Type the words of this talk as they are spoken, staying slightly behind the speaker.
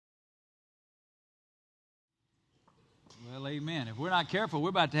Well, amen. If we're not careful, we're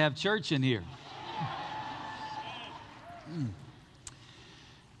about to have church in here.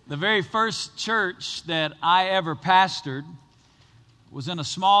 The very first church that I ever pastored was in a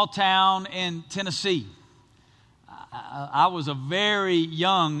small town in Tennessee. I was a very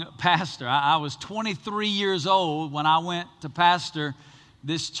young pastor. I was 23 years old when I went to pastor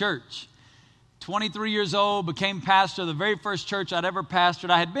this church. 23 years old, became pastor of the very first church I'd ever pastored.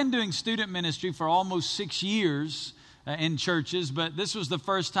 I had been doing student ministry for almost 6 years in churches, but this was the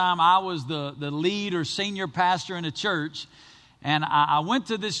first time I was the lead or senior pastor in a church. And I went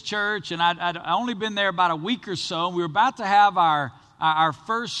to this church, and I'd only been there about a week or so. We were about to have our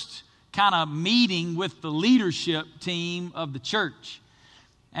first kind of meeting with the leadership team of the church.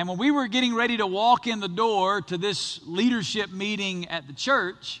 And when we were getting ready to walk in the door to this leadership meeting at the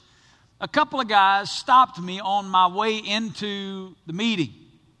church, a couple of guys stopped me on my way into the meeting.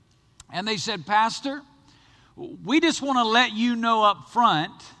 And they said, "Pastor, we just want to let you know up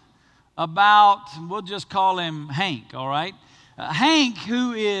front about," we'll just call him Hank, all right? Hank,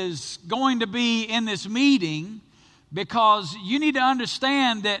 who is going to be in this meeting, because you need to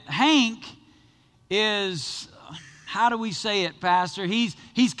understand that Hank is, how do we say it, Pastor?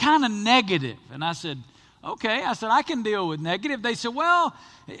 He's kind of negative. And I said, okay. I said, I can deal with negative. They said, well,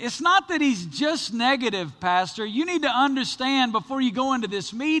 it's not that he's just negative, Pastor. You need to understand before you go into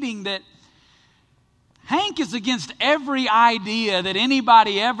this meeting that Hank is against every idea that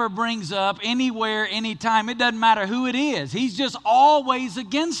anybody ever brings up, anywhere, anytime. It doesn't matter who it is. He's just always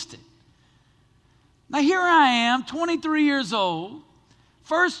against it. Now here I am, 23 years old,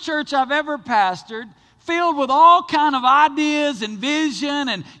 first church I've ever pastored, filled with all kind of ideas and vision,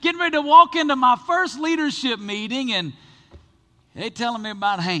 and getting ready to walk into my first leadership meeting, and they telling me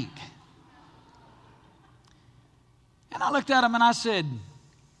about Hank. And I looked at him and I said,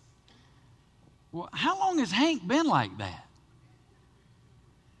 well, how long has Hank been like that?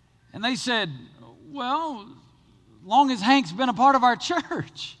 And they said, well, long as Hank's been a part of our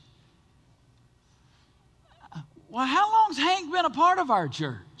church. Well, how long's Hank been a part of our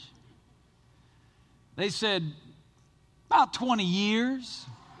church? They said, about 20 years.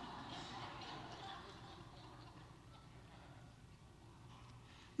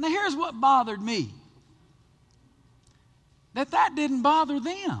 Now, here's what bothered me. That didn't bother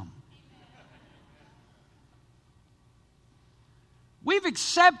them. We've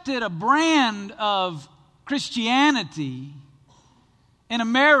accepted a brand of Christianity in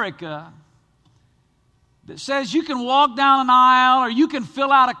America that says you can walk down an aisle, or you can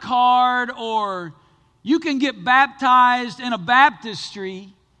fill out a card, or you can get baptized in a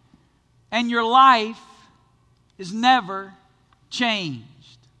baptistry, and your life is never changed.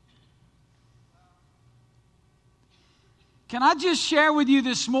 Can I just share with you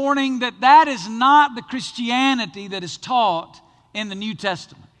this morning that is not the Christianity that is taught in the New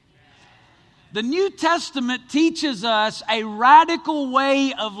Testament. The New Testament teaches us a radical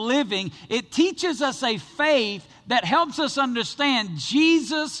way of living. It teaches us a faith that helps us understand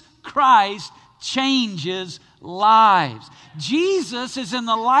Jesus Christ changes lives. Jesus is in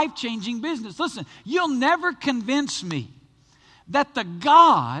the life-changing business. Listen, you'll never convince me that the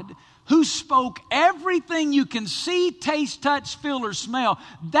God who spoke everything you can see, taste, touch, feel, or smell,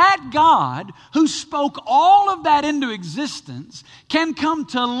 that God who spoke all of that into existence can come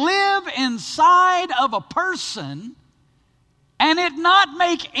to live inside of a person and it not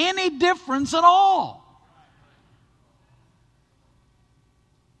make any difference at all.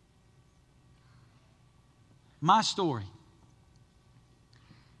 My story,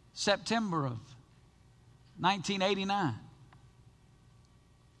 September of 1989.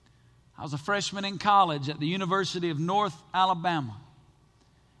 I was a freshman in college at the University of North Alabama.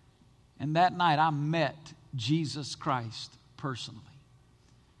 And that night I met Jesus Christ personally.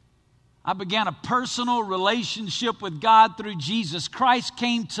 I began a personal relationship with God through Jesus. Christ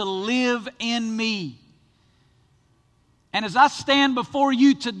came to live in me. And as I stand before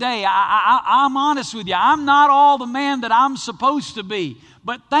you today, I'm honest with you. I'm not all the man that I'm supposed to be.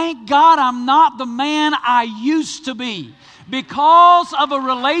 But thank God I'm not the man I used to be. Because of a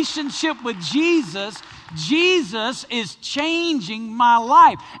relationship with Jesus, Jesus is changing my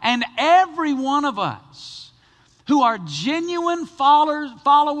life. And every one of us who are genuine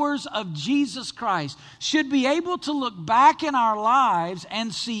followers of Jesus Christ should be able to look back in our lives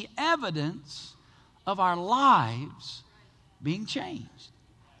and see evidence of our lives being changed.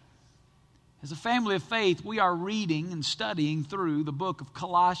 As a family of faith, we are reading and studying through the book of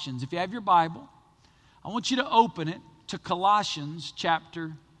Colossians. If you have your Bible, I want you to open it to Colossians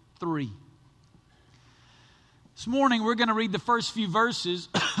chapter 3. This morning we're going to read the first few verses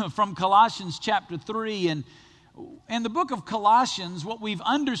from Colossians chapter 3, and in the book of Colossians, what we've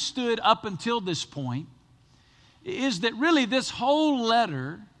understood up until this point is that really this whole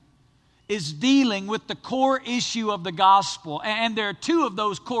letter is dealing with the core issue of the gospel. And there are two of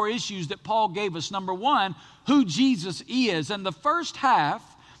those core issues that Paul gave us. Number one, who Jesus is. And the first half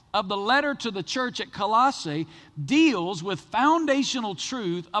of the letter to the church at Colossae deals with foundational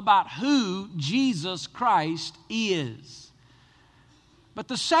truth about who Jesus Christ is. But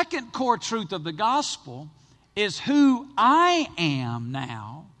the second core truth of the gospel is who I am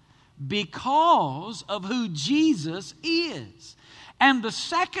now because of who Jesus is. And the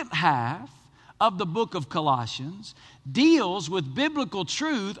second half of the book of Colossians deals with biblical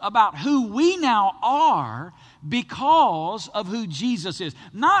truth about who we now are because of who Jesus is.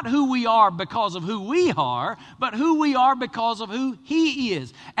 Not who we are because of who we are, but who we are because of who He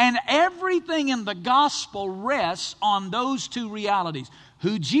is. And everything in the gospel rests on those two realities.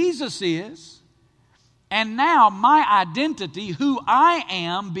 Who Jesus is, and now my identity, who I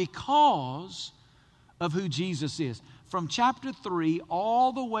am because of who Jesus is. From chapter 3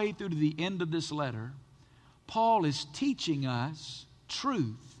 all the way through to the end of this letter, Paul is teaching us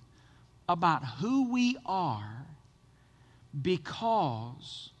truth about who we are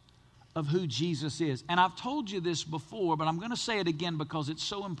because of who Jesus is. And I've told you this before, but I'm going to say it again because it's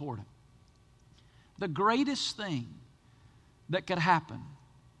so important. The greatest thing that could happen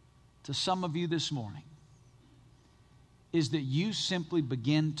to some of you this morning is that you simply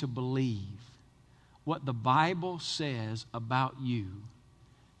begin to believe what the Bible says about you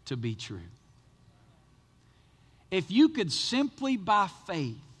to be true. If you could simply by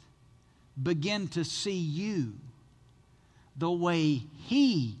faith begin to see you the way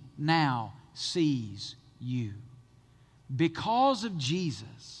He now sees you because of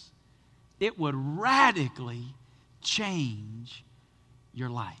Jesus, it would radically change your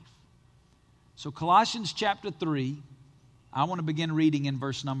life. So Colossians chapter 3, I want to begin reading in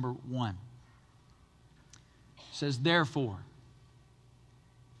verse number 1. It says, therefore,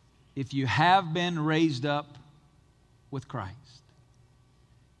 if you have been raised up with Christ,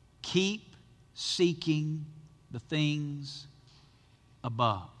 keep seeking the things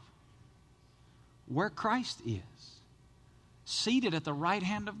above, where Christ is, seated at the right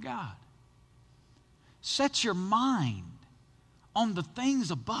hand of God. Set your mind on the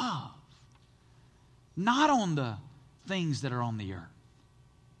things above, not on the things that are on the earth.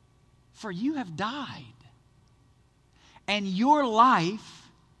 For you have died, and your life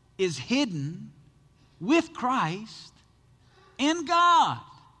is hidden with Christ in God.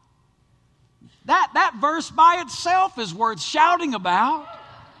 That verse by itself is worth shouting about.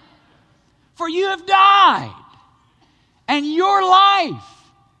 For you have died, and your life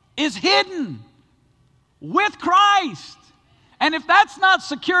is hidden with Christ. And if that's not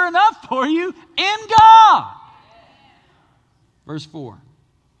secure enough for you, in God. Verse 4.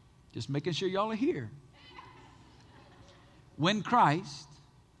 Just making sure y'all are here. When Christ,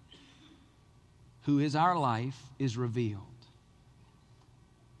 who is our life, is revealed,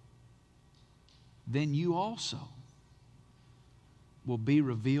 then you also will be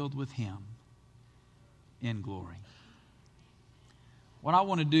revealed with Him in glory. What I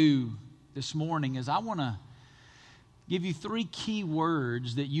want to do this morning is I want to give you 3 key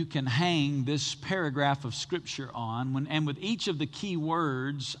words that you can hang this paragraph of Scripture on. And with each of the key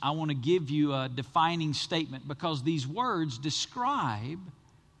words, I want to give you a defining statement because these words describe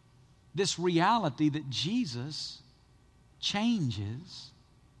this reality that Jesus changes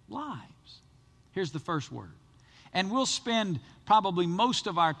lives. Here's the first word. And we'll spend probably most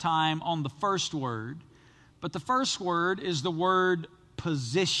of our time on the first word. But the first word is the word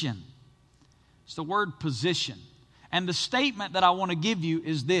position. It's the word position. And the statement that I want to give you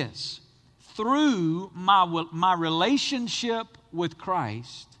is this. Through my relationship with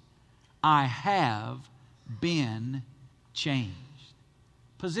Christ, I have been changed.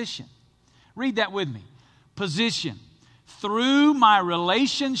 Position. Read that with me. Position. Through my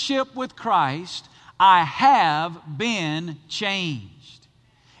relationship with Christ, I have been changed.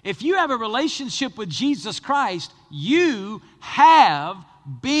 If you have a relationship with Jesus Christ, you have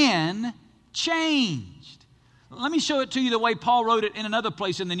been changed. Let me show it to you the way Paul wrote it in another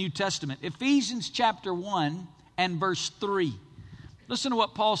place in the New Testament. Ephesians chapter 1 and verse 3. Listen to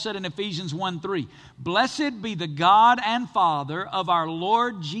what Paul said in Ephesians 1:3. Blessed be the God and Father of our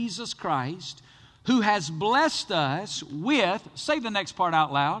Lord Jesus Christ, who has blessed us with, say the next part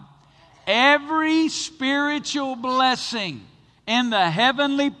out loud, every spiritual blessing in the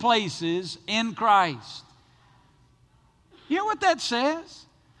heavenly places in Christ. You know what that says?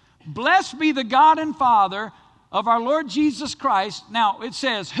 Blessed be the God and Father of our Lord Jesus Christ. Now it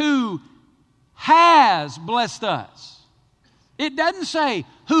says, who has blessed us. It doesn't say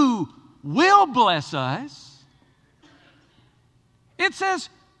who will bless us. It says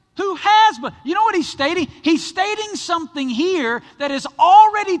who has, but you know what he's stating? He's stating something here that is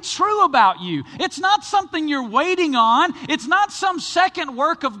already true about you. It's not something you're waiting on. It's not some second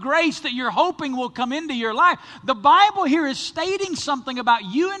work of grace that you're hoping will come into your life. The Bible here is stating something about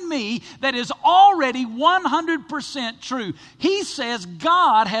you and me that is already 100% true. He says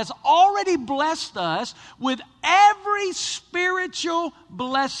God has already blessed us with every spiritual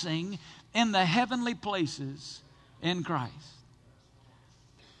blessing in the heavenly places in Christ.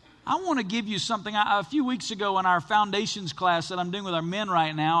 I want to give you something. A few weeks ago in our foundations class that I'm doing with our men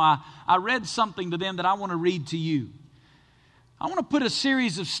right now, I read something to them that I want to read to you. I want to put a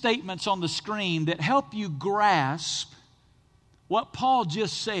series of statements on the screen that help you grasp what Paul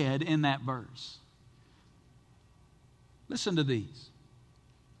just said in that verse. Listen to these.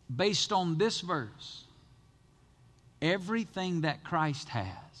 Based on this verse, everything that Christ has,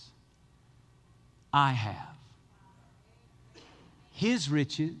 I have. His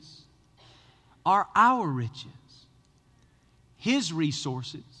riches are our riches. His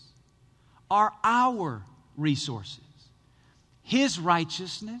resources are our resources. His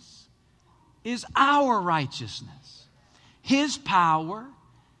righteousness is our righteousness. His power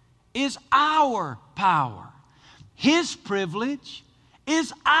is our power. His privilege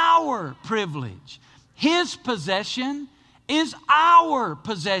is our privilege. His possession is our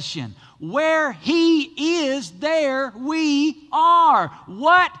possession. Where He is, there we are.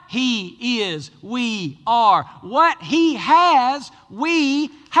 What He is, we are. What He has,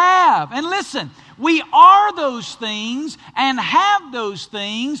 we have. And listen, we are those things and have those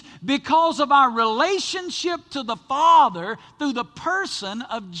things because of our relationship to the Father through the person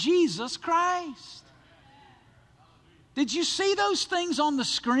of Jesus Christ. Did you see those things on the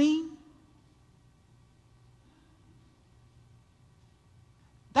screen?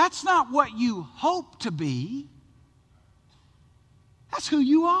 That's not what you hope to be. That's who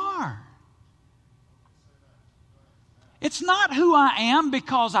you are. It's not who I am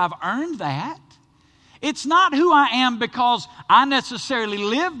because I've earned that. It's not who I am because I necessarily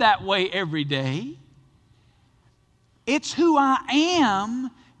live that way every day. It's who I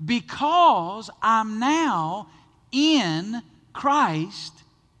am because I'm now in Christ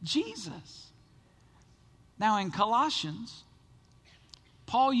Jesus. Now in Colossians,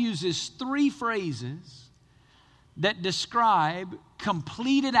 Paul uses 3 phrases that describe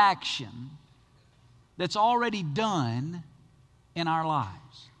completed action that's already done in our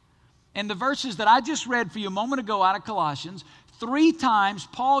lives. In the verses that I just read for you a moment ago out of Colossians, 3 times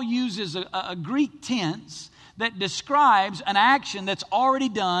Paul uses a Greek tense that describes an action that's already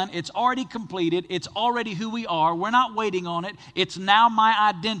done, it's already completed, it's already who we are. We're not waiting on it. It's now my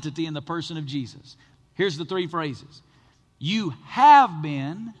identity in the person of Jesus. Here's the 3 phrases. You have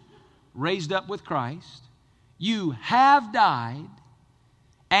been raised up with Christ. You have died.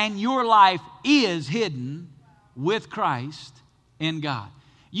 And your life is hidden with Christ in God.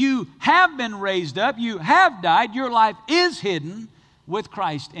 You have been raised up. You have died. Your life is hidden with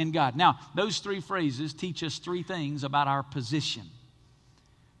Christ in God. Now, those 3 phrases teach us 3 things about our position.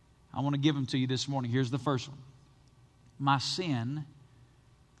 I want to give them to you this morning. Here's the first one. My sin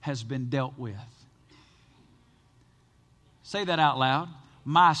has been dealt with. Say that out loud.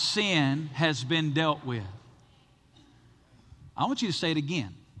 My sin has been dealt with. I want you to say it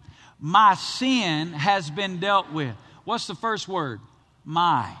again. My sin has been dealt with. What's the first word?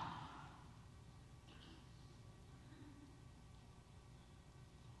 My.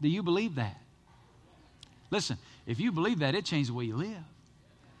 Do you believe that? Listen, if you believe that, it changes the way you live.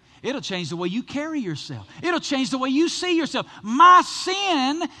 It'll change the way you carry yourself. It'll change the way you see yourself. My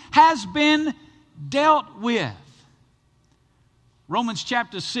sin has been dealt with. Romans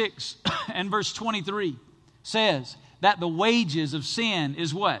chapter 6 and verse 23 says that the wages of sin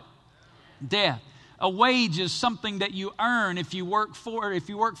is what? Death. A wage is something that you earn. If you work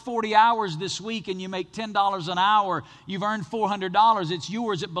 40 hours this week and you make $10 an hour, you've earned $400. It's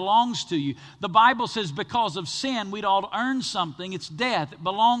yours. It belongs to you. The Bible says because of sin, we'd all earn something. It's death. It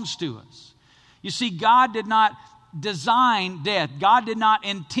belongs to us. You see, God did not design death. God did not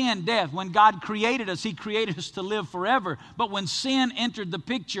intend death. When God created us, He created us to live forever. But when sin entered the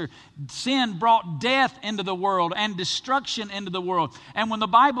picture, sin brought death into the world and destruction into the world. And when the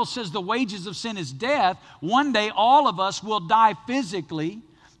Bible says the wages of sin is death, one day all of us will die physically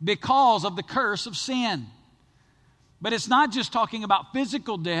because of the curse of sin. But it's not just talking about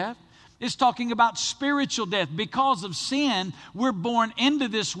physical death. It's talking about spiritual death. Because of sin, we're born into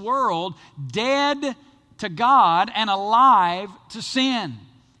this world dead to God and alive to sin.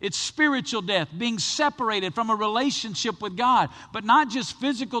 It's spiritual death, being separated from a relationship with God. But not just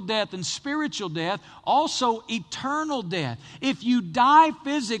physical death and spiritual death, also eternal death. If you die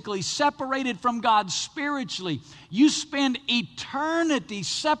physically, separated from God spiritually, you spend eternity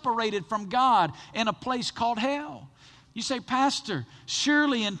separated from God in a place called hell. You say, Pastor,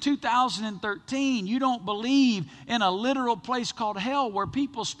 surely in 2013 you don't believe in a literal place called hell where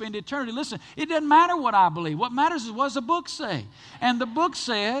people spend eternity. Listen, it doesn't matter what I believe. What matters is what does the book say? And the book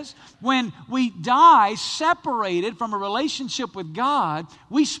says when we die separated from a relationship with God,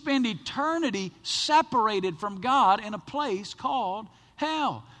 we spend eternity separated from God in a place called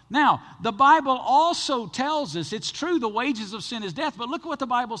hell. Now, the Bible also tells us, it's true, the wages of sin is death, but look what the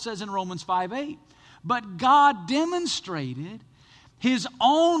Bible says in Romans 5:8. But God demonstrated His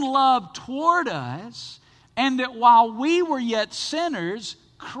own love toward us, and that while we were yet sinners,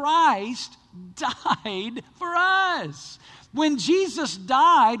 Christ died for us. When Jesus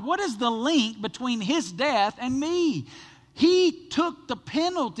died, what is the link between His death and me? He took the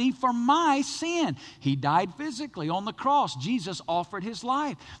penalty for my sin. He died physically on the cross. Jesus offered His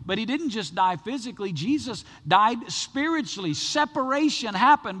life. But He didn't just die physically. Jesus died spiritually. Separation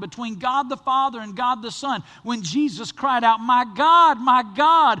happened between God the Father and God the Son when Jesus cried out, my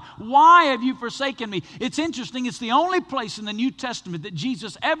God, why have you forsaken me?" It's interesting. It's the only place in the New Testament that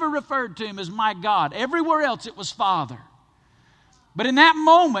Jesus ever referred to Him as my God. Everywhere else it was Father. But in that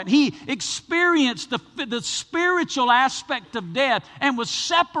moment, He experienced the spiritual aspect of death and was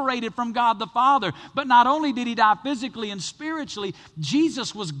separated from God the Father. But not only did He die physically and spiritually,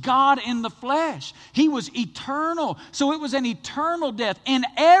 Jesus was God in the flesh. He was eternal. So it was an eternal death. In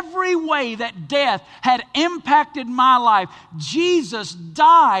every way that death had impacted my life, Jesus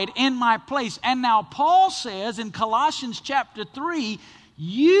died in my place. And now Paul says in Colossians chapter 3,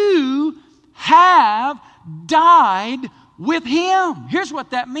 you have died with Him. Here's what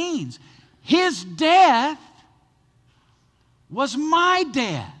that means. His death was my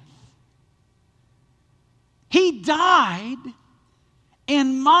death. He died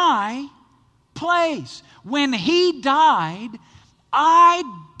in my place. When He died, I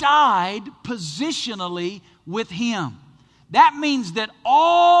died positionally with Him. That means that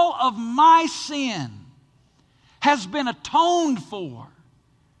all of my sin has been atoned for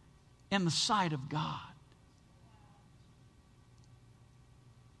in the sight of God.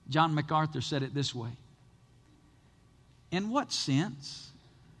 John MacArthur said it this way. In what sense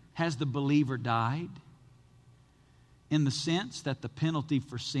has the believer died? In the sense that the penalty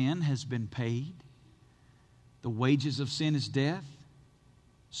for sin has been paid. The wages of sin is death,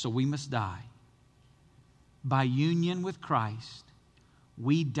 so we must die. By union with Christ,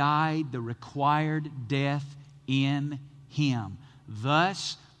 we died the required death in Him.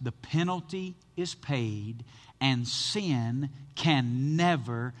 Thus, the penalty is paid, and sin can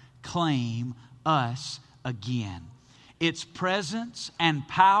never claim us again. Its presence and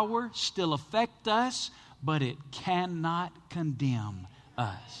power still affect us, but it cannot condemn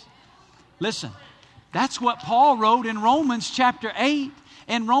us. Listen, that's what Paul wrote in Romans chapter 8.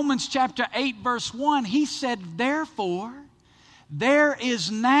 In Romans chapter 8 verse 1, he said, therefore, there is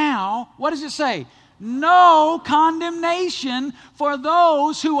now, what does it say? No condemnation for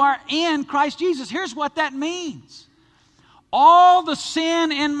those who are in Christ Jesus. Here's what that means. All the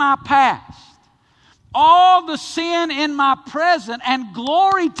sin in my past, all the sin in my present, and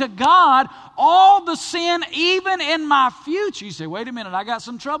glory to God, all the sin even in my future. You say, wait a minute, I got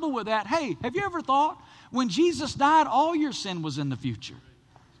some trouble with that. Hey, have you ever thought when Jesus died, all your sin was in the future?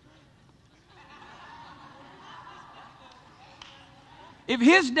 If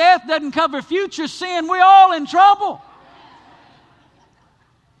His death doesn't cover future sin, we're all in trouble.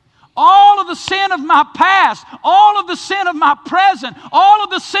 All of the sin of my past, all of the sin of my present, all of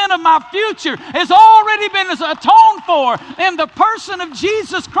the sin of my future has already been atoned for in the person of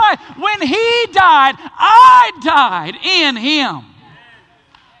Jesus Christ. When He died, I died in Him.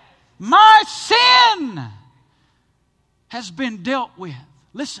 My sin has been dealt with.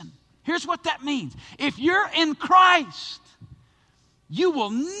 Listen, here's what that means. If you're in Christ, you will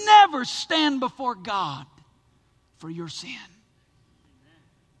never stand before God for your sin.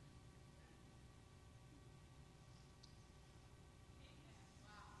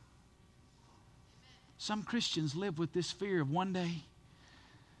 Some Christians live with this fear of one day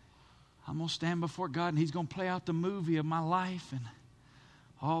I'm going to stand before God and He's going to play out the movie of my life and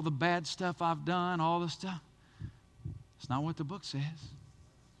all the bad stuff I've done, all the stuff. It's not what the book says.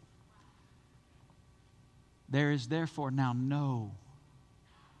 There is therefore now no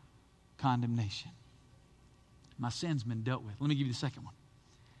condemnation. My sin's been dealt with. Let me give you the second one.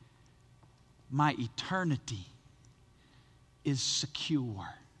 My eternity is secure.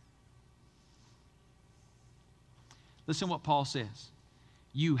 Listen what Paul says.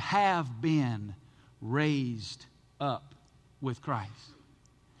 You have been raised up with Christ.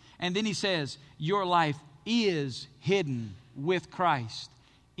 And then he says, your life is hidden with Christ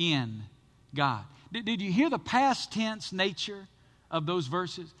in God. Did you hear the past tense nature of those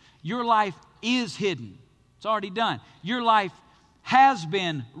verses? Your life is hidden. It's already done. Your life has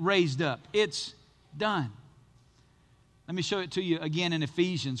been raised up. It's done. Let me show it to you again in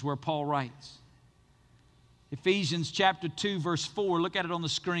Ephesians where Paul writes. Ephesians chapter 2 verse 4. Look at it on the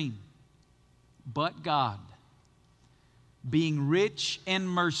screen. But God, being rich in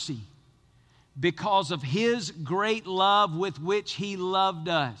mercy, because of His great love with which He loved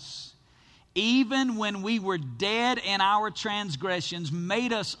us, even when we were dead in our transgressions,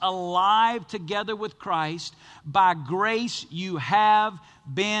 made us alive together with Christ. By grace you have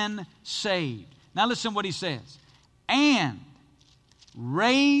been saved. Now listen what he says. And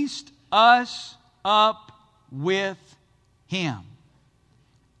raised us up with Him.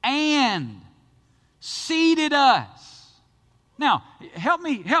 And seated us. Now, help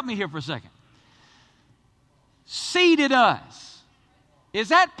me here for a second. Seated us. Is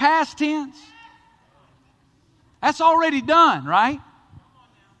that past tense? That's already done, right?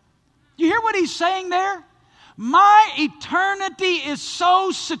 You hear what he's saying there? My eternity is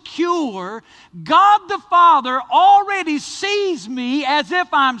so secure, God the Father already sees me as if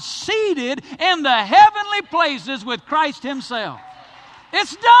I'm seated in the heavenly places with Christ Himself.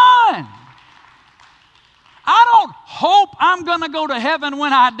 It's done. I don't hope I'm going to go to heaven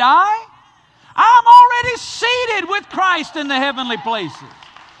when I die. I'm already seated with Christ in the heavenly places.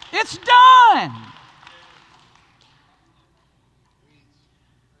 It's done.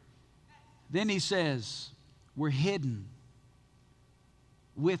 Then he says, we're hidden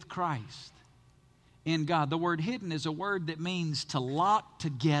with Christ in God. The word hidden is a word that means to lock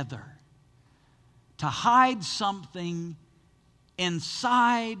together, to hide something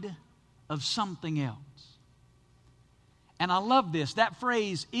inside of something else. And I love this. That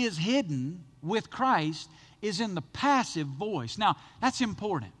phrase, is hidden with Christ, is in the passive voice. Now, that's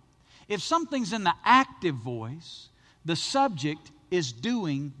important. If something's in the active voice, the subject is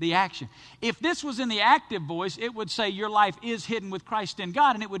doing the action. If this was in the active voice, it would say your life is hidden with Christ in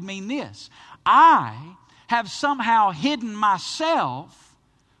God, and it would mean this. I have somehow hidden myself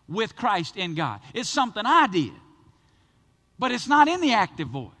with Christ in God. It's something I did, but it's not in the active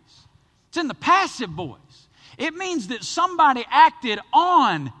voice. It's in the passive voice. It means that somebody acted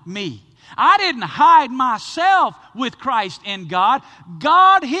on me. I didn't hide myself with Christ in God.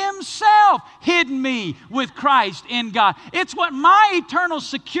 God Himself hid me with Christ in God. It's what my eternal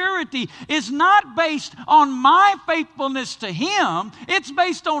security is not based on my faithfulness to Him. It's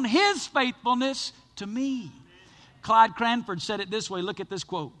based on His faithfulness to me. Clyde Cranford said it this way. Look at this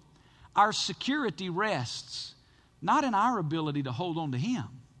quote. Our security rests not in our ability to hold on to Him,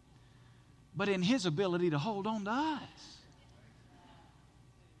 but in His ability to hold on to us.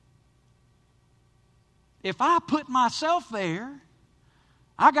 If I put myself there,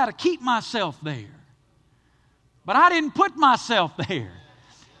 I got to keep myself there. But I didn't put myself there.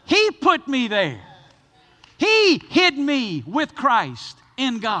 He put me there. He hid me with Christ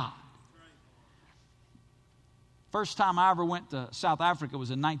in God. First time I ever went to South Africa was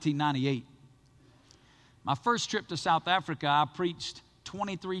in 1998. My first trip to South Africa, I preached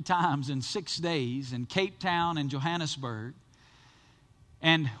 23 times in 6 days in Cape Town and Johannesburg.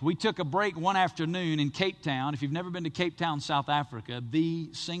 And we took a break one afternoon in Cape Town. If you've never been to Cape Town, South Africa, the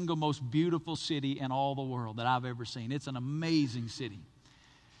single most beautiful city in all the world that I've ever seen. It's an amazing city.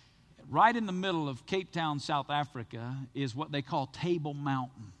 Right in the middle of Cape Town, South Africa, is what they call Table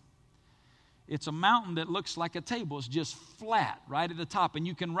Mountain. It's a mountain that looks like a table. It's just flat right at the top. And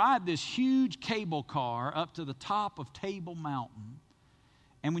you can ride this huge cable car up to the top of Table Mountain.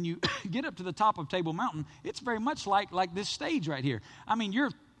 And when you get up to the top of Table Mountain, it's very much like this stage right here. I mean, you're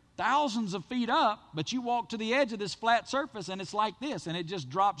thousands of feet up, but you walk to the edge of this flat surface, and it's like this. And it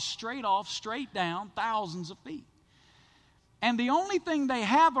just drops straight off, straight down, thousands of feet. And the only thing they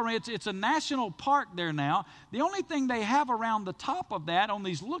have, it's a national park there now. The only thing they have around the top of that on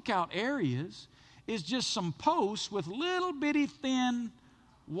these lookout areas is just some posts with little bitty thin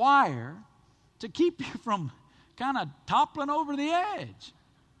wire to keep you from kind of toppling over the edge.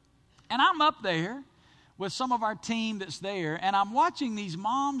 And I'm up there with some of our team that's there, and I'm watching these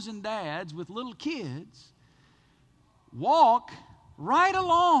moms and dads with little kids walk right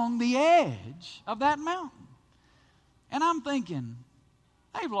along the edge of that mountain. And I'm thinking,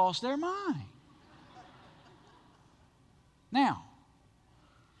 they've lost their mind. Now,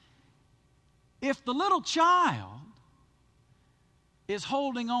 if the little child is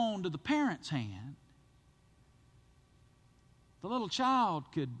holding on to the parent's hand, the little child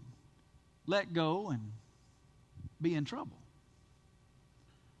could let go and be in trouble.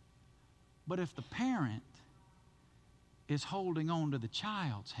 But if the parent is holding on to the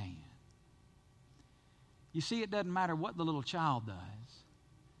child's hand, you see, it doesn't matter what the little child does.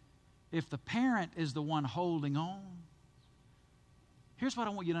 If the parent is the one holding on, here's what I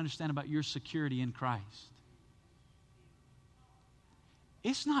want you to understand about your security in Christ.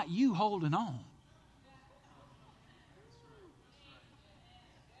 It's not you holding on.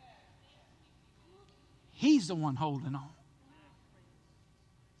 He's the one holding on.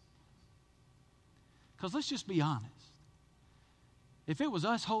 Because let's just be honest. If it was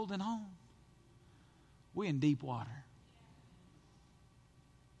us holding on, we're in deep water.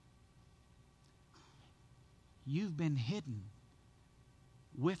 You've been hidden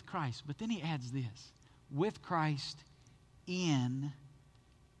with Christ. But then he adds this, with Christ in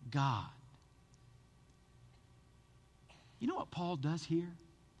God. You know what Paul does here?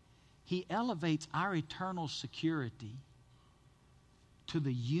 He elevates our eternal security to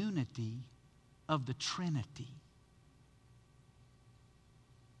the unity of the Trinity.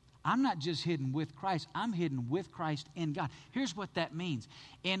 I'm not just hidden with Christ, I'm hidden with Christ in God. Here's what that means.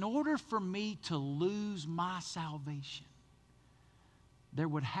 In order for me to lose my salvation, there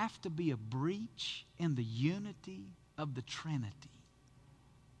would have to be a breach in the unity of the Trinity.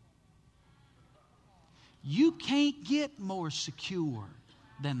 You can't get more secure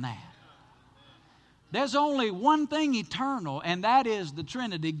than that. There's only one thing eternal, and that is the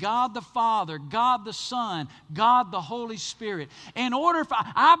Trinity. God the Father, God the Son, God the Holy Spirit. In order for,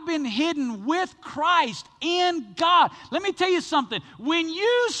 I've been hidden with Christ in God. Let me tell you something. When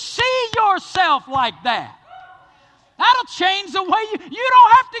you see yourself like that, that'll change the way you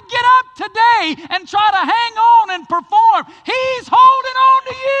don't have to get up today and try to hang on and perform. He's holding on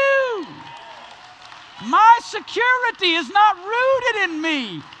to you. My security is not rooted in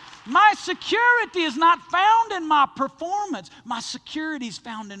me. My security is not found in my performance. My security is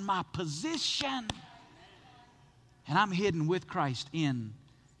found in my position. And I'm hidden with Christ in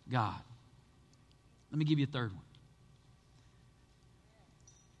God. Let me give you a third one.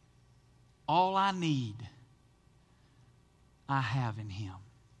 All I need, I have in Him.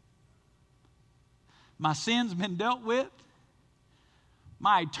 My sin's been dealt with.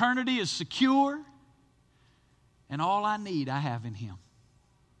 My eternity is secure. And all I need, I have in Him.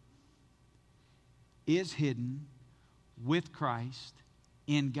 Is hidden with Christ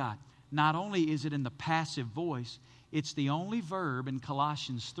in God. Not only is it in the passive voice, it's the only verb in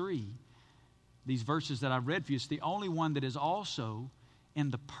Colossians 3, these verses that I've read for you, it's the only one that is also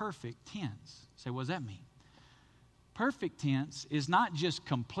in the perfect tense. Say, what does that mean? Perfect tense is not just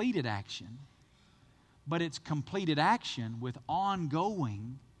completed action, but it's completed action with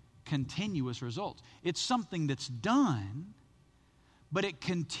ongoing, continuous results. It's something that's done, but it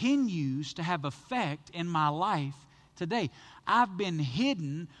continues to have effect in my life today. I've been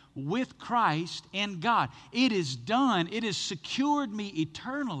hidden with Christ in God. It is done. It has secured me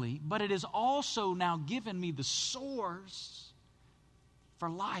eternally, but it has also now given me the source for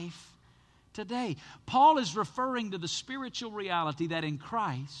life today. Paul is referring to the spiritual reality that in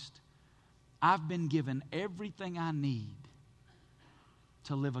Christ, I've been given everything I need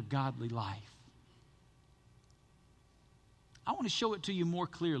to live a godly life. I want to show it to you more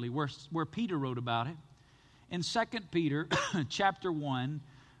clearly where Peter wrote about it. In 2 Peter chapter 1,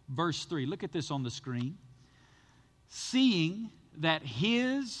 verse 3. Look at this on the screen. Seeing that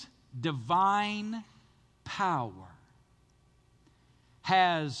His divine power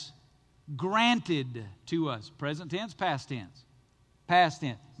has granted to us. Present tense, past tense. Past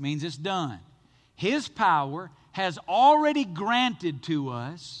tense means it's done. His power has already granted to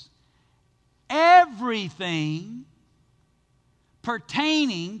us everything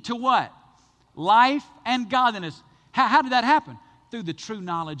pertaining to what? Life and godliness. How did that happen? Through the true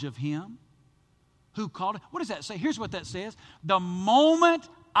knowledge of Him who called it. What does that say? Here's what that says. The moment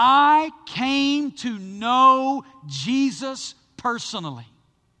I came to know Jesus personally,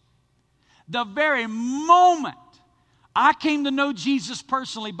 the very moment I came to know Jesus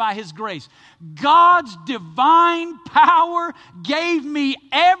personally by His grace, God's divine power gave me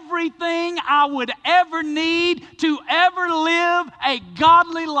everything I would ever need to ever live a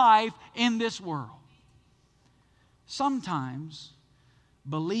godly life in this world. Sometimes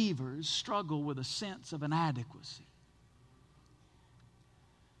believers struggle with a sense of inadequacy.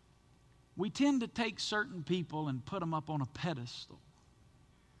 We tend to take certain people and put them up on a pedestal.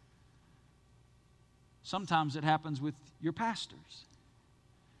 Sometimes it happens with your pastors.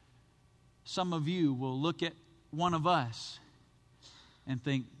 Some of you will look at one of us and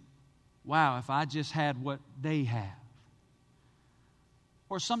think, wow, if I just had what they have,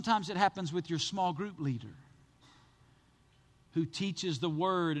 Or sometimes it happens with your small group leader who teaches the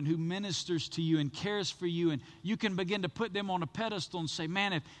Word and who ministers to you and cares for you. And you can begin to put them on a pedestal and say,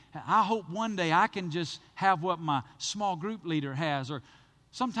 man, I hope one day I can just have what my small group leader has. Or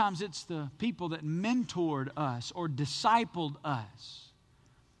sometimes it's the people that mentored us or discipled us.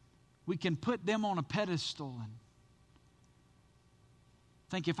 We can put them on a pedestal and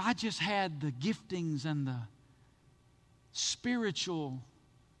think, if I just had the giftings and the spiritual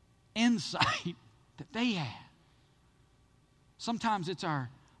insight that they had. Sometimes it's our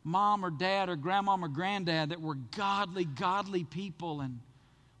mom or dad or grandmom or granddad that were godly people, and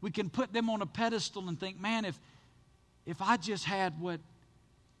we can put them on a pedestal and think, man, if I just had what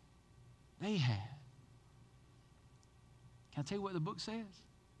they had. Can I tell you what the book says?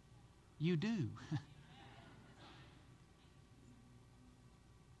 You do.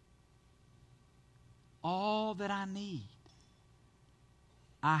 All that I need,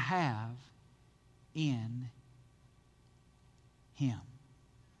 I have in Him.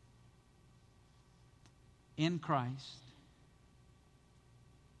 In Christ,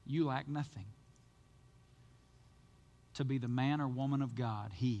 you lack nothing to be the man or woman of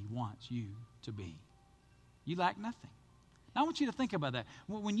God He wants you to be. You lack nothing. Now I want you to think about that.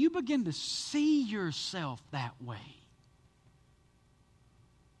 When you begin to see yourself that way,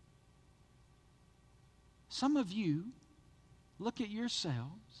 some of you look at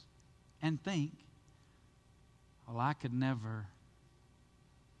yourselves and think, well, I could never.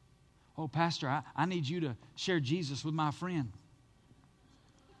 Oh, Pastor, I need you to share Jesus with my friend.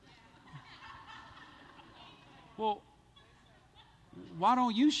 Well, why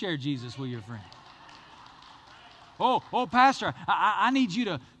don't you share Jesus with your friend? Oh, Pastor, I need you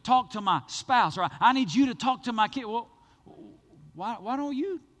to talk to my spouse, or I need you to talk to my kid. Well, why don't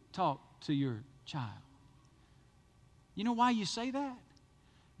you talk to your child? You know why you say that?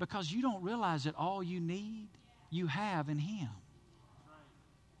 Because you don't realize that all you need, you have in Him.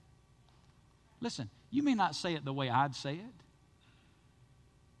 Listen, you may not say it the way I'd say it.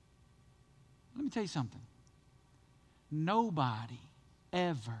 Let me tell you something. Nobody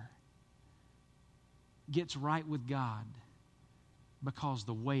ever gets right with God because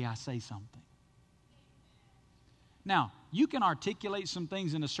the way I say something. Now, you can articulate some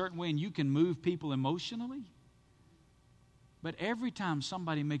things in a certain way and you can move people emotionally. But every time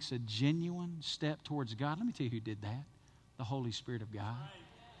somebody makes a genuine step towards God, let me tell you who did that. The Holy Spirit of God.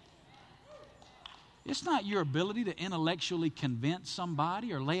 It's not your ability to intellectually convince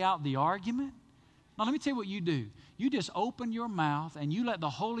somebody or lay out the argument. Now, let me tell you what you do. You just open your mouth and you let the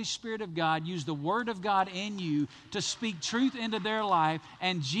Holy Spirit of God use the Word of God in you to speak truth into their life,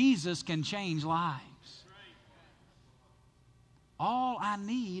 and Jesus can change lives. All I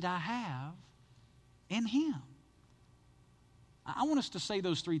need, I have in Him. I want us to say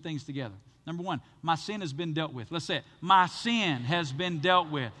those three things together. Number one, my sin has been dealt with. Let's say it. My sin has been dealt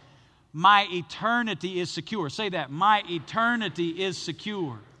with. My eternity is secure. Say that. My eternity is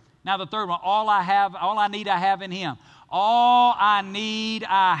secure. Now the third one, all I need, I have in Him. All I need,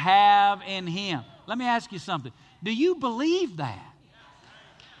 I have in Him. Let me ask you something. Do you believe that?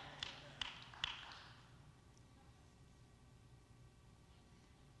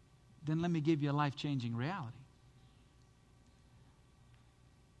 Then let me give you a life-changing reality.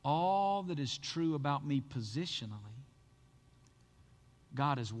 All that is true about me positionally,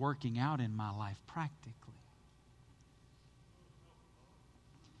 God is working out in my life practically.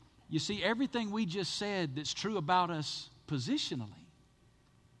 You see, everything we just said that's true about us positionally,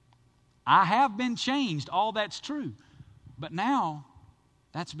 I have been changed, all that's true. But now,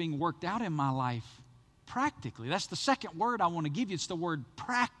 that's being worked out in my life practically. That's the second word I want to give you. It's the word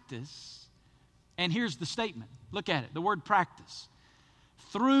practice. And here's the statement. Look at it, the word practice.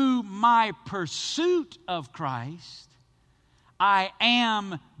 Through my pursuit of Christ, I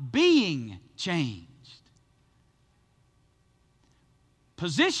am being changed.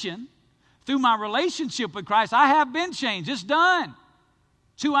 Position, through my relationship with Christ, I have been changed. It's done.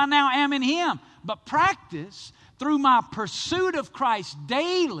 It's who I now am in Him. But practice, through my pursuit of Christ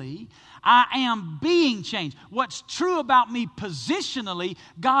daily, I am being changed. What's true about me positionally,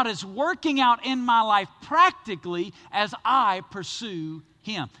 God is working out in my life practically as I pursue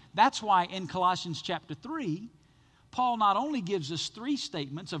Him. That's why in Colossians chapter 3, Paul not only gives us 3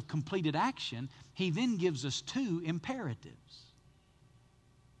 statements of completed action, he then gives us 2 imperatives.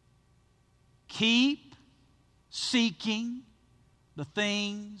 Keep seeking the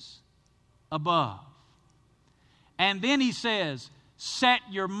things above. And then he says, set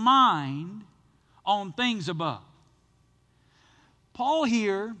your mind on things above. Paul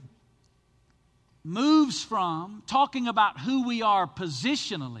here moves from talking about who we are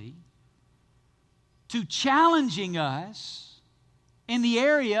positionally to challenging us in the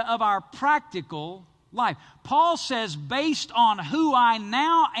area of our practical life. Paul says, based on who I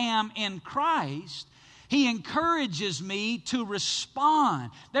now am in Christ, he encourages me to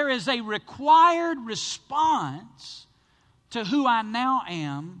respond. There is a required response to who I now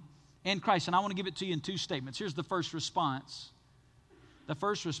am in Christ. And I want to give it to you in two statements. Here's the first response. The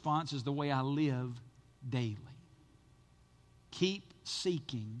first response is the way I live daily. Keep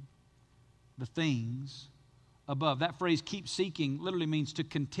seeking the things above. That phrase, keep seeking, literally means to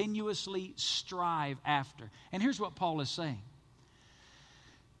continuously strive after. And here's what Paul is saying.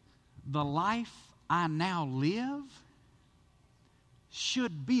 The life I now live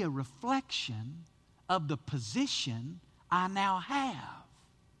should be a reflection of the position I now have.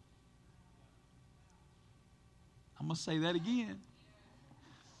 I'm going to say that again.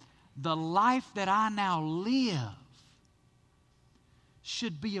 The life that I now live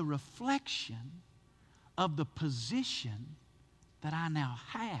should be a reflection of the position that I now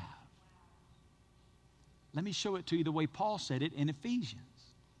have. Let me show it to you the way Paul said it in Ephesians.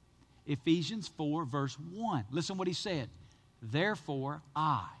 Ephesians 4, verse 1. Listen what he said. Therefore,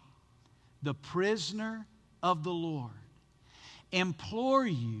 I, the prisoner of the Lord, implore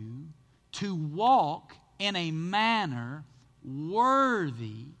you to walk in a manner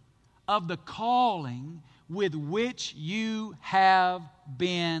worthy of the calling with which you have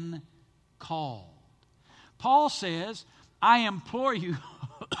been called. Paul says, I implore you,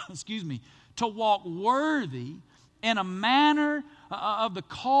 to walk worthy in a manner of the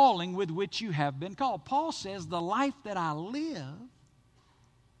calling with which you have been called. Paul says, the life that I live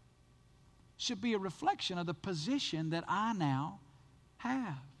should be a reflection of the position that I now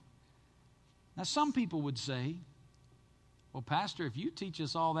have. Now, some people would say, well, Pastor, if you teach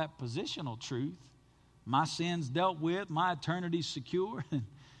us all that positional truth, my sin's dealt with, my eternity's secure,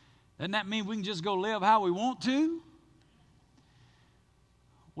 doesn't that mean we can just go live how we want to?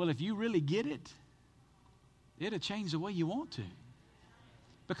 Well, if you really get it, it'll change the way you want to.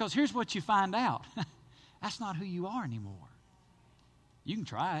 Because here's what you find out. That's not who you are anymore. You can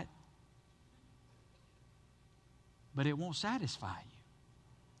try it, but it won't satisfy you.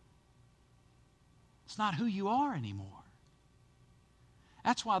 It's not who you are anymore.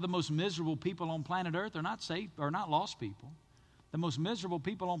 That's why the most miserable people on planet Earth are not saved, or not lost people. The most miserable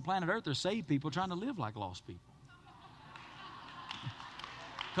people on planet Earth are saved people trying to live like lost people.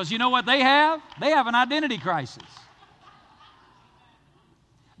 Because you know what they have? They have an identity crisis.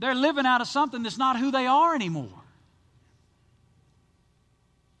 They're living out of something that's not who they are anymore.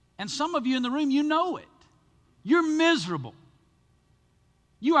 And some of you in the room, you know it. You're miserable.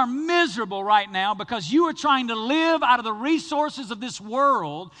 You are miserable right now because you are trying to live out of the resources of this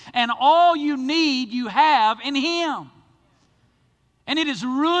world, and all you need, you have in Him. And it is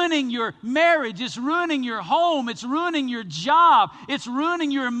ruining your marriage, it's ruining your home, it's ruining your job, it's ruining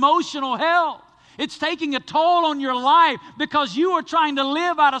your emotional health. It's taking a toll on your life because you are trying to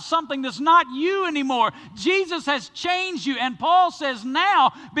live out of something that's not you anymore. Jesus has changed you, and Paul says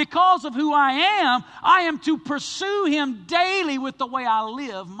now, because of who I am to pursue Him daily with the way I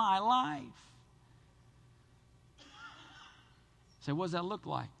live my life. So what does that look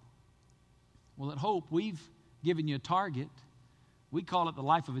like? Well, at Hope, we've given you a target. We call it the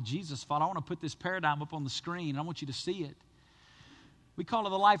life of a Jesus follower. I want to put this paradigm up on the screen. I want you to see it. We call it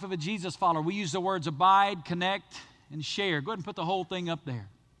the life of a Jesus follower. We use the words abide, connect, and share. Go ahead and put the whole thing up there.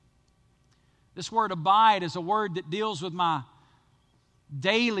 This word abide is a word that deals with my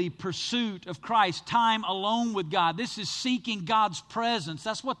daily pursuit of Christ, time alone with God. This is seeking God's presence.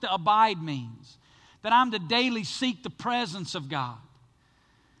 That's what the abide means, that I'm to daily seek the presence of God.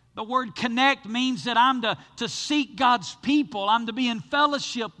 The word connect means that I'm to seek God's people. I'm to be in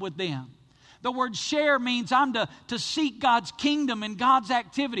fellowship with them. The word share means I'm to seek God's kingdom and God's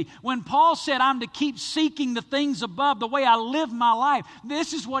activity. When Paul said I'm to keep seeking the things above, the way I live my life,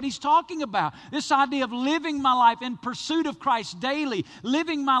 this is what he's talking about. This idea of living my life in pursuit of Christ daily,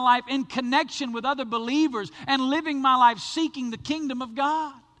 living my life in connection with other believers, and living my life seeking the kingdom of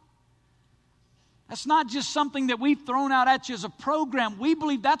God. That's not just something that we've thrown out at you as a program. We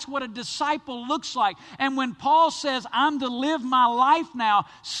believe that's what a disciple looks like. And when Paul says, I'm to live my life now,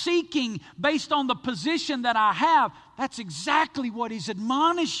 seeking based on the position that I have, that's exactly what he's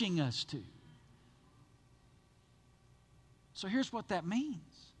admonishing us to. So here's what that means.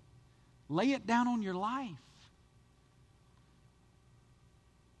 Lay it down on your life.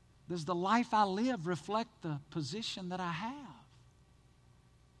 Does the life I live reflect the position that I have?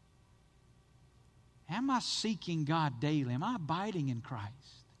 Am I seeking God daily? Am I abiding in Christ?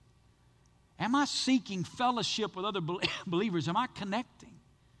 Am I seeking fellowship with other believers? Am I connecting?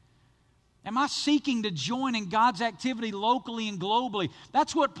 Am I seeking to join in God's activity locally and globally?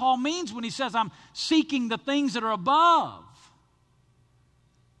 That's what Paul means when he says, I'm seeking the things that are above.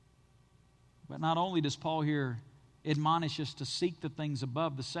 But not only does Paul here admonish us to seek the things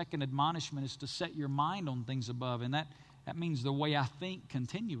above, the second admonishment is to set your mind on things above. And that means the way I think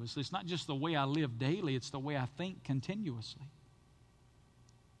continuously. It's not just the way I live daily, it's the way I think continuously.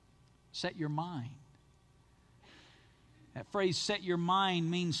 Set your mind. That phrase, set your mind,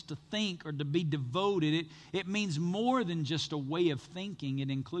 means to think or to be devoted. It means more than just a way of thinking. It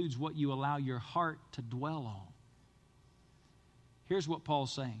includes what you allow your heart to dwell on. Here's what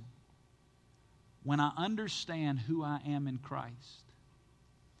Paul's saying. When I understand who I am in Christ,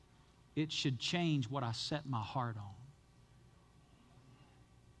 it should change what I set my heart on.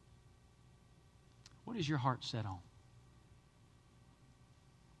 What is your heart set on?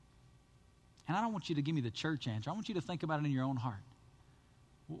 And I don't want you to give me the church answer. I want you to think about it in your own heart.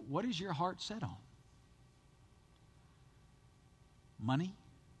 What is your heart set on? Money?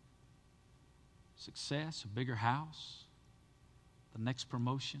 Success? A bigger house? The next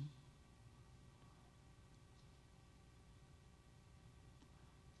promotion?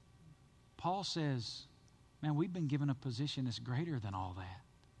 Paul says, man, we've been given a position that's greater than all that.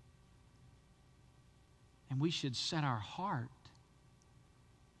 And we should set our heart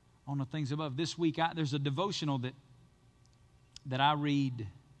on the things above. This week, there's a devotional that I read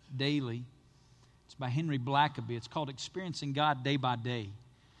daily. It's by Henry Blackaby. It's called Experiencing God Day by Day.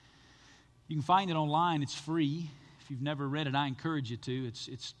 You can find it online. It's free. If you've never read it, I encourage you to.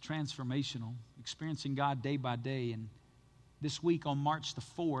 It's transformational. Experiencing God Day by Day. And this week on March the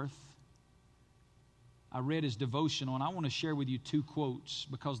 4th, I read his devotional, and I want to share with you two quotes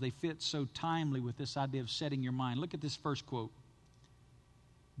because they fit so timely with this idea of setting your mind. Look at this first quote.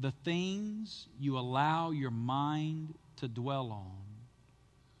 The things you allow your mind to dwell on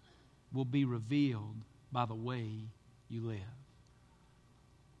will be revealed by the way you live.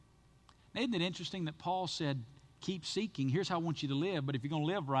 Now, isn't it interesting that Paul said, keep seeking, here's how I want you to live, but if you're going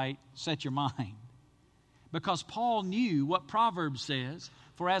to live right, set your mind. Because Paul knew what Proverbs says,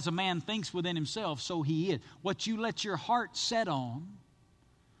 for as a man thinks within himself, so he is. What you let your heart set on,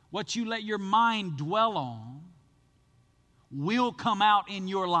 what you let your mind dwell on, will come out in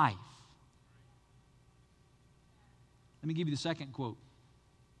your life. Let me give you the second quote.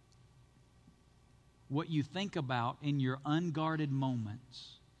 What you think about in your unguarded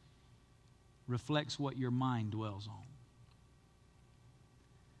moments reflects what your mind dwells on.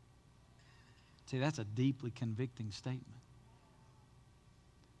 See, that's a deeply convicting statement.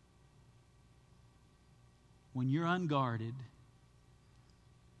 When you're unguarded,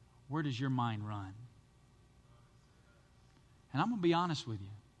 where does your mind run? And I'm going to be honest with you.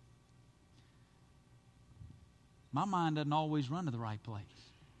 My mind doesn't always run to the right place.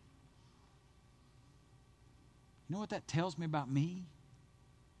 You know what that tells me about me?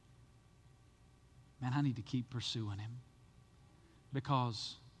 Man, I need to keep pursuing Him.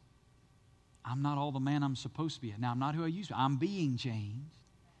 Because I'm not all the man I'm supposed to be. Now, I'm not who I used to be. I'm being changed.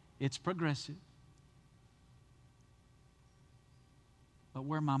 It's progressive. But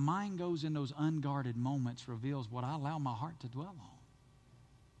where my mind goes in those unguarded moments reveals what I allow my heart to dwell on.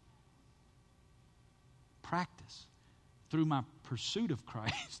 Practice. Through my pursuit of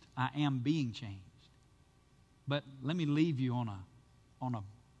Christ, I am being changed. But let me leave you on a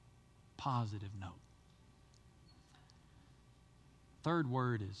positive note. Third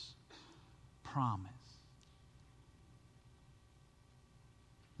word is promise.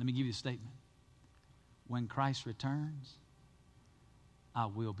 Let me give you a statement. When Christ returns, I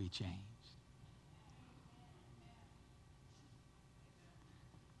will be changed.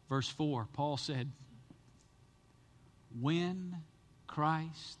 Verse 4, Paul said, when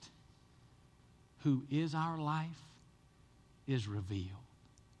Christ, who is our life, is revealed.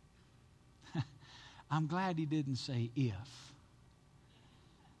 I'm glad he didn't say if.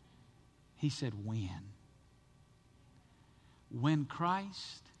 He said when. When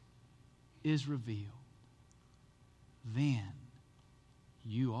Christ is revealed, then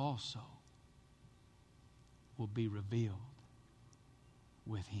you also will be revealed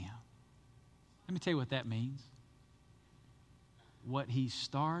with Him. Let me tell you what that means. What He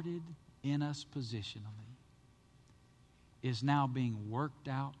started in us positionally is now being worked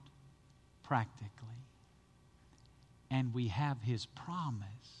out practically. And we have His promise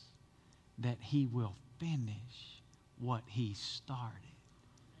that He will finish what He started.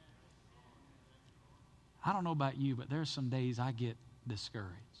 I don't know about you, but there's some days I get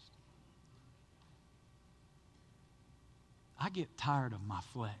discouraged. I get tired of my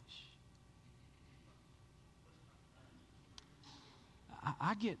flesh.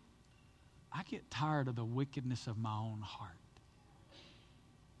 I get tired of the wickedness of my own heart.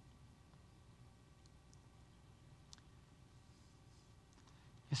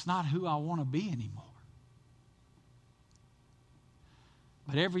 It's not who I want to be anymore.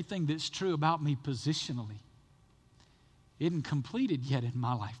 But everything that's true about me positionally isn't completed yet in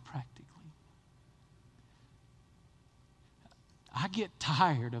my life practically. I get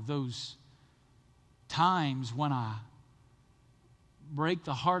tired of those times when I break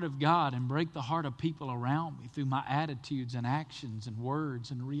the heart of God and break the heart of people around me through my attitudes and actions and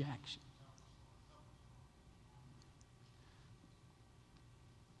words and reactions.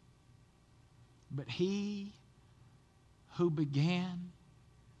 But He who began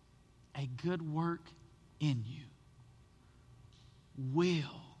a good work in you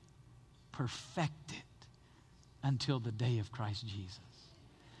will perfect it until the day of Christ Jesus.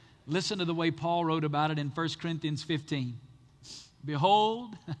 Listen to the way Paul wrote about it in 1 Corinthians 15.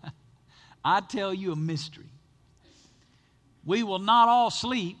 Behold, I tell you a mystery. We will not all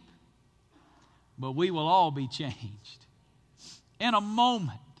sleep, but we will all be changed. In a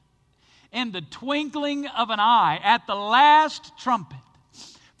moment, in the twinkling of an eye, at the last trumpet.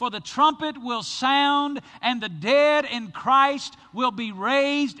 For the trumpet will sound, and the dead in Christ will be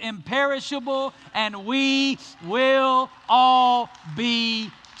raised imperishable, and we will all be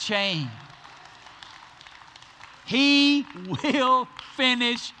changed. He will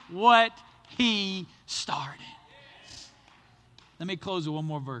finish what He started. Let me close with one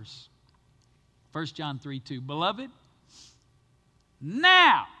more verse. 1 John 3:2. Beloved,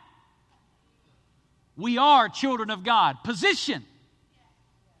 now we are children of God. Position.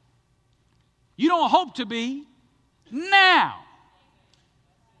 You don't hope to be. Now.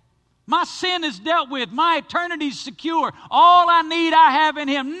 My sin is dealt with. My eternity is secure. All I need I have in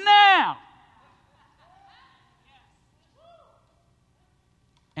Him now.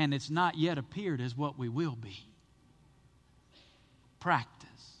 And it's not yet appeared as what we will be. Practice.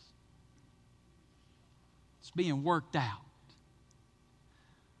 It's being worked out.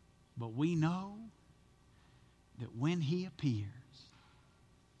 But we know that when He appears,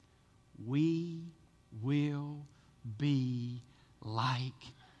 we will be like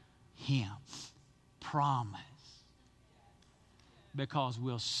Him. Promise. Because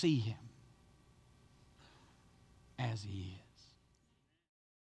we'll see Him as He is.